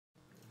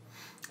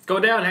Go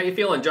down. How you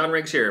feeling? John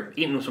Riggs here,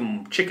 eating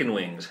some chicken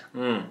wings.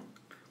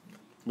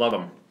 Love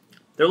them.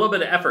 They're a little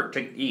bit of effort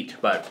to eat,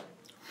 but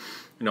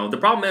you know the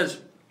problem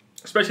is,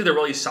 especially they're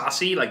really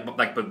saucy, like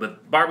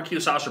with barbecue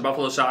sauce or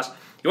buffalo sauce.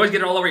 You always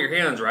get it all over your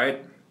hands,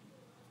 right?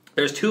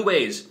 There's two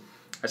ways.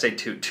 I say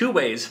two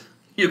ways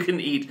you can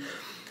eat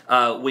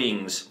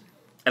wings,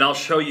 and I'll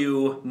show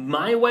you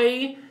my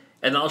way,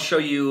 and I'll show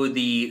you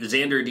the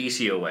Xander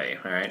Decio way.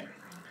 All right.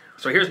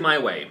 So here's my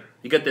way.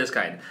 You get this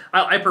kind.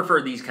 I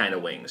prefer these kind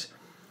of wings.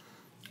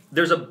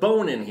 There's a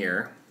bone in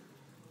here,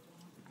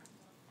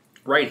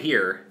 right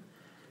here,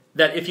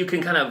 that if you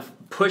can kind of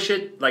push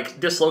it, like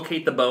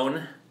dislocate the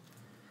bone,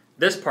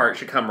 this part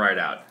should come right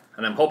out.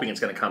 And I'm hoping it's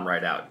going to come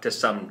right out to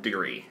some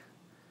degree.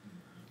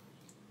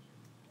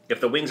 If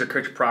the wings are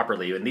cooked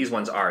properly, and these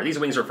ones are. These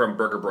wings are from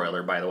Burger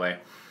Broiler, by the way.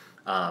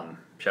 Shout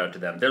out to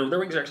them. Their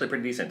wings are actually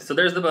pretty decent. So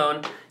there's the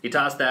bone. You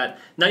toss that.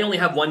 Now you only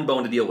have one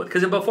bone to deal with.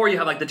 Because before you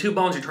have like the two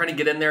bones, you're trying to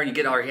get in there and you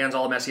get all your hands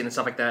all messy and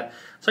stuff like that.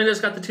 So you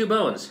just got the two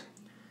bones.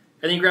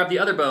 And then you grab the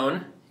other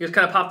bone. You just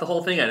kind of pop the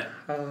whole thing in.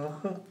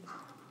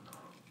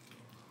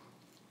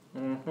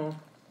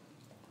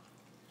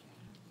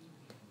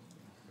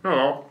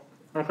 Oh,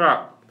 what's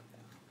that?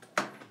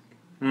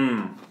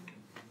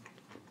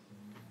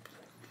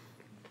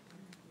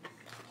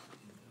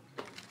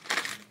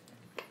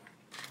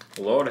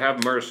 Lord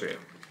have mercy.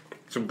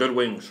 Some good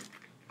wings.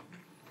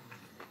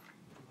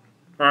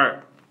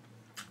 Alright.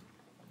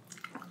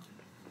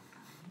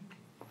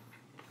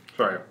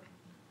 Sorry.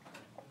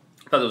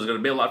 Thought it was going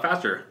to be a lot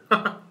faster.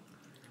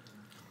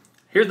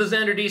 Here's the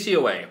Xander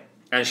Decio way.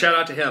 And shout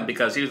out to him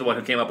because he was the one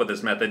who came up with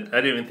this method. I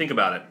didn't even think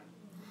about it.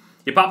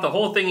 You pop the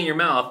whole thing in your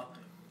mouth,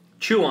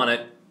 chew on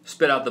it,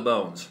 spit out the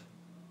bones.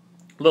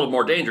 A little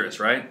more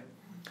dangerous, right?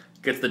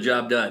 Gets the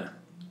job done.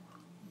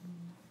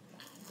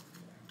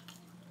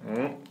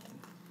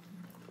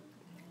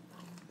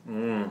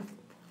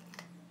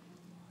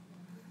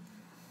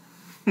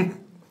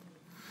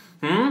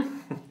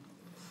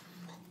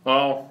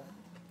 Oh.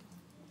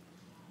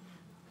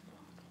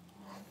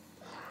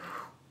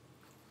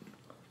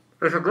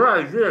 It's a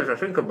good idea to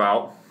think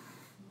about.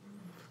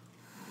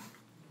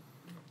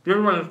 These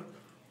ones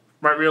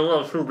might be a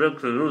little too big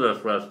to do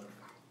this with.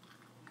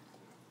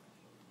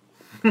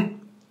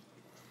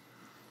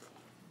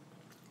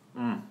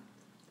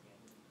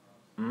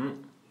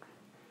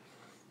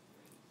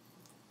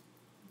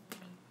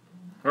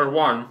 There's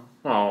one.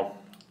 Oh.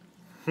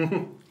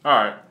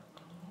 Alright.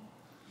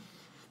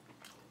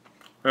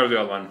 There's the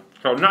other one.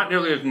 So not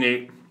nearly as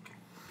neat.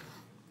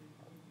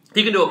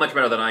 He can do it much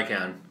better than I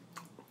can.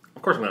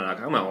 Of course I'm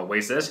gonna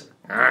waste this.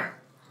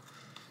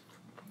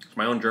 It's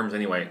my own germs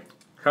anyway.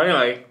 So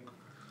anyway,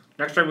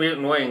 next time you're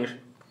eating wings,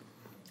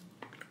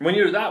 when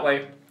you do it that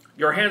way,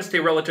 your hands stay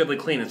relatively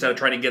clean instead of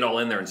trying to get all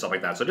in there and stuff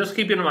like that. So just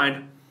keep in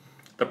mind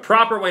the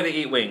proper way to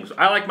eat wings.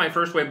 I like my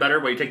first way better,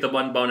 where you take the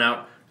one bone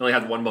out, you only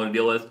have one bone to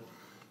deal with.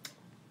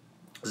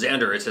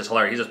 Xander, it's just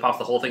hilarious. He just pops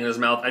the whole thing in his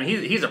mouth. I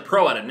mean, he's a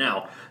pro at it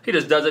now. He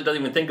just does it,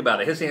 doesn't even think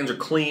about it. His hands are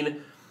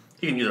clean.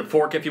 He can use a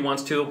fork if he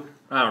wants to.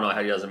 I don't know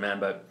how he does it, man,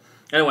 but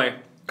anyway,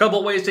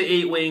 couple ways to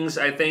eat wings.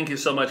 I thank you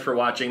so much for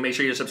watching. Make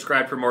sure you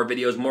subscribe for more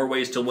videos, more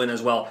ways to win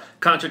as well.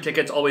 Concert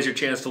tickets, always your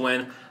chance to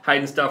win.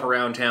 Hiding stuff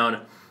around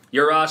town.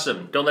 You're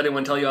awesome. Don't let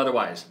anyone tell you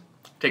otherwise.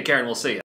 Take care and we'll see you.